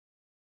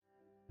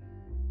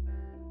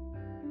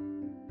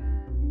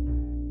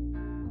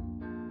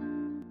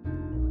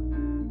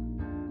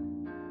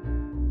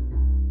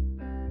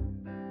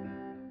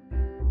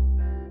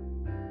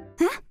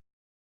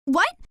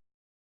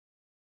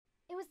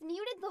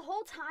the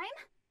whole time?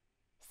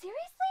 Seriously?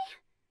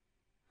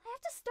 I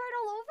have to start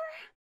all over?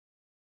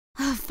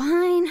 Oh,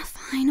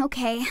 fine,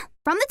 okay.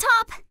 From the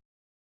top!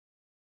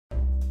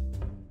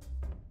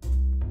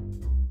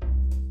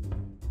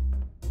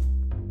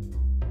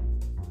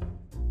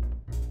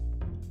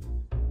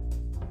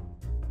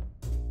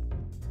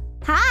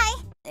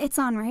 Hi! It's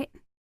on, right?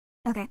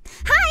 Okay.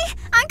 Hi!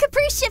 I'm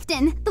Caprice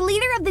Shifton, the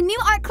leader of the new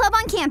art club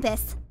on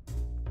campus.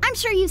 I'm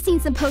sure you've seen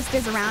some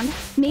posters around,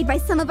 made by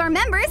some of our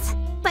members,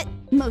 but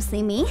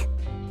mostly me.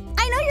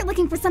 I know you're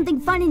looking for something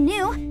fun and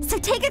new, so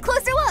take a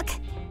closer look.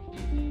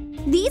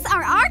 These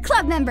are our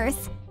club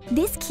members.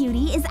 This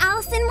cutie is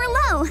Allison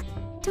Merlot.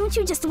 Don't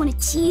you just want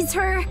to tease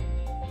her?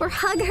 Or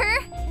hug her?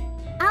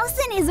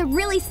 Allison is a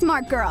really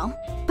smart girl,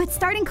 but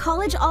starting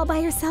college all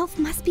by herself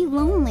must be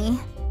lonely.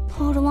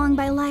 Pulled along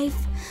by life,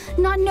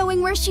 not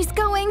knowing where she's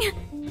going.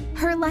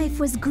 Her life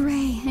was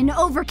gray and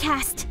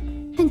overcast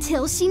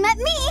until she met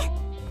me.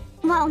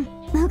 Well,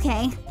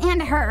 okay,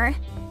 and her.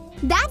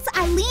 That's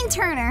Eileen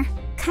Turner.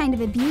 Kind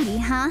of a beauty,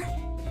 huh?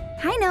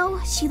 I know,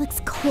 she looks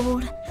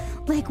cold.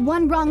 Like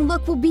one wrong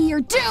look will be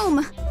your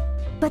doom.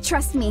 But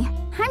trust me,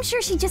 I'm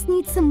sure she just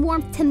needs some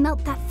warmth to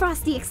melt that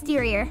frosty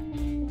exterior.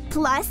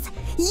 Plus,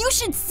 you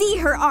should see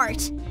her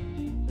art.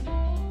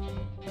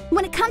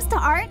 When it comes to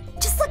art,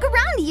 just look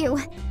around you.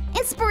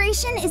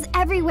 Inspiration is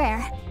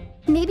everywhere.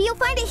 Maybe you'll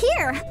find it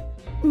here.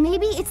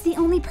 Maybe it's the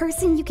only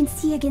person you can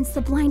see against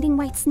the blinding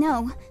white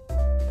snow.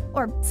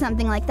 Or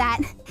something like that.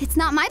 It's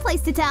not my place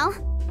to tell.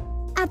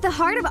 At the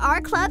heart of our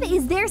club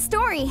is their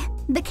story,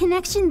 the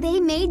connection they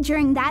made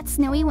during that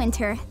snowy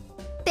winter.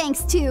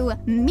 Thanks to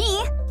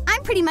me,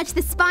 I'm pretty much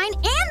the spine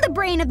and the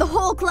brain of the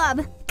whole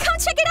club. Come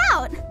check it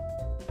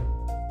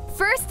out!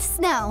 First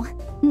Snow,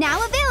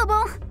 now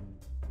available.